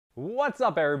What's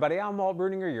up, everybody? I'm Walt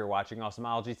Bruninger. You're watching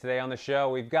Awesomeology. Today on the show,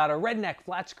 we've got a Redneck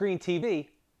flat screen TV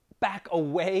back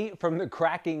away from the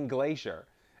cracking glacier,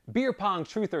 beer pong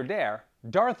truth or dare,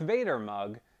 Darth Vader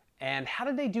mug, and how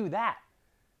did they do that?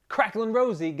 Cracklin'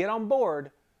 Rosie, get on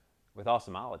board with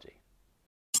Awesomeology.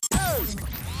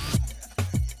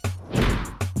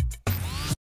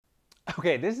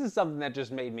 Okay, this is something that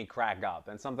just made me crack up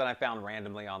and something I found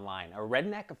randomly online. A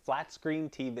Redneck flat screen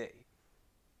TV.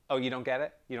 Oh, you don't get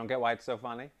it? You don't get why it's so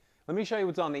funny? Let me show you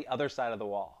what's on the other side of the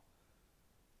wall.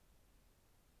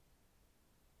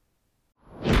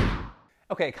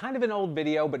 Okay, kind of an old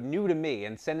video, but new to me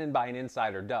and sent in by an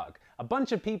insider, Doug. A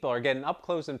bunch of people are getting up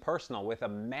close and personal with a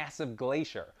massive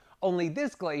glacier. Only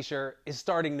this glacier is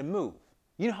starting to move.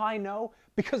 You know how I know?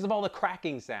 Because of all the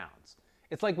cracking sounds.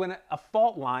 It's like when a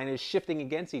fault line is shifting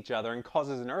against each other and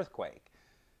causes an earthquake.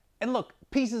 And look,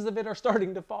 pieces of it are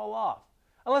starting to fall off.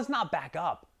 Oh, let's not back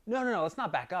up. No, let's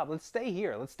not back up. Let's stay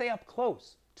here. Let's stay up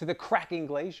close to the cracking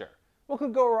glacier. What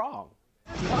could go wrong?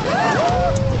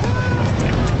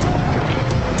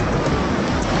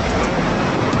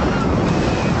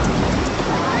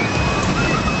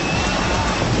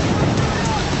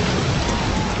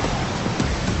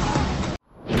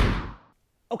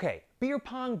 Okay, beer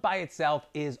pong by itself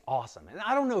is awesome, and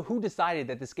I don't know who decided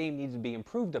that this game needs to be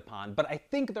improved upon, but I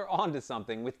think they're onto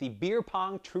something with the beer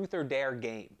pong truth or dare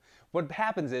game. What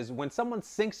happens is when someone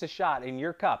sinks a shot in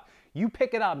your cup, you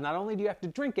pick it up. Not only do you have to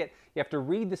drink it, you have to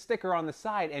read the sticker on the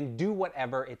side and do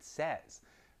whatever it says.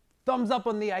 Thumbs up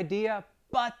on the idea,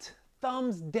 but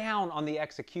thumbs down on the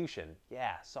execution.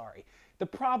 Yeah, sorry. The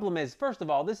problem is, first of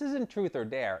all, this isn't truth or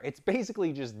dare. It's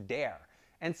basically just dare.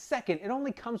 And second, it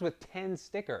only comes with 10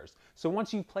 stickers. So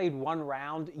once you've played one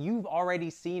round, you've already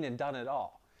seen and done it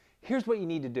all. Here's what you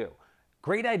need to do.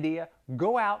 Great idea.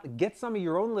 Go out, get some of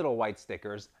your own little white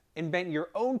stickers, invent your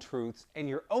own truths and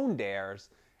your own dares,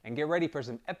 and get ready for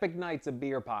some epic nights of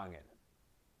beer ponging.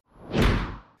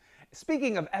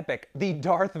 Speaking of epic, the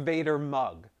Darth Vader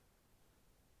mug.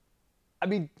 I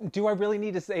mean, do I really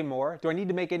need to say more? Do I need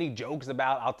to make any jokes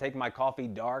about I'll take my coffee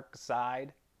dark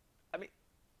side? I mean,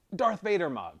 Darth Vader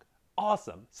mug.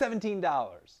 Awesome. $17.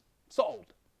 Sold.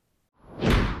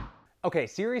 Okay,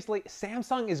 seriously,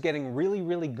 Samsung is getting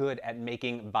really good at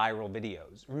making viral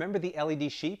videos. Remember the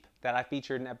LED sheep that I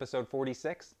featured in episode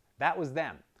 46? That was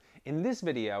them. In this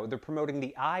video, they're promoting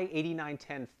the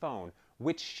I8910 phone,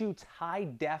 which shoots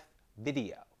high-def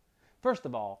video. First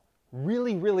of all,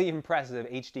 really impressive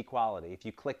HD quality. If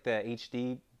you click the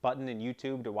HD button in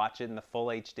YouTube to watch it in the full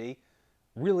HD,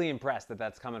 really impressed that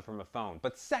that's coming from a phone.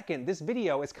 But second, this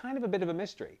video is kind of a bit of a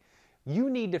mystery. You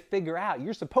need to figure out,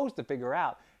 you're supposed to figure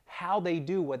out how they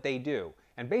do what they do.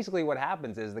 And basically what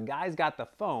happens is the guy's got the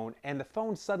phone and the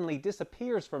phone suddenly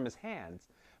disappears from his hands,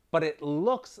 but it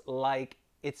looks like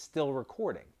it's still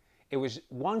recording. It was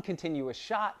one continuous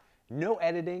shot, no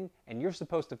editing, and you're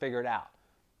supposed to figure it out.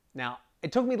 Now,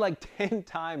 it took me like 10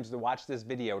 times to watch this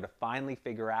video to finally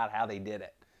figure out how they did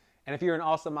it. And if you're an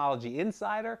Awesomeology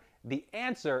insider, the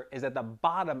answer is at the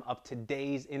bottom of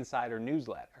today's insider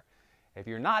newsletter. If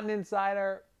you're not an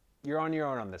insider, you're on your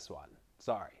own on this one.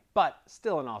 Sorry, but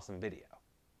still an awesome video.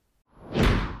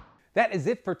 That is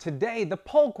it for today. The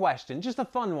poll question, just a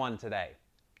fun one today.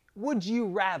 Would you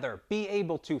rather be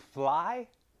able to fly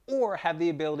or have the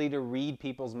ability to read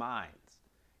people's minds?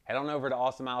 Head on over to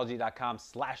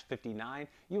awesomeology.com/59.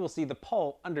 You will see the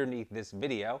poll underneath this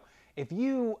video. If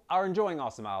you are enjoying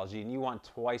Awesomeology and you want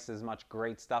twice as much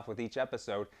great stuff with each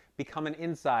episode, become an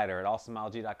insider at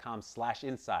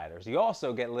awesomeology.com/insiders. You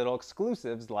also get little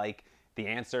exclusives like the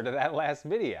answer to that last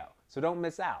video, so don't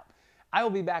miss out. I will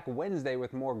be back Wednesday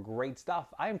with more great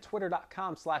stuff. I am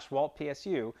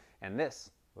twitter.com/WaltPSU, and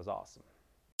this was awesome.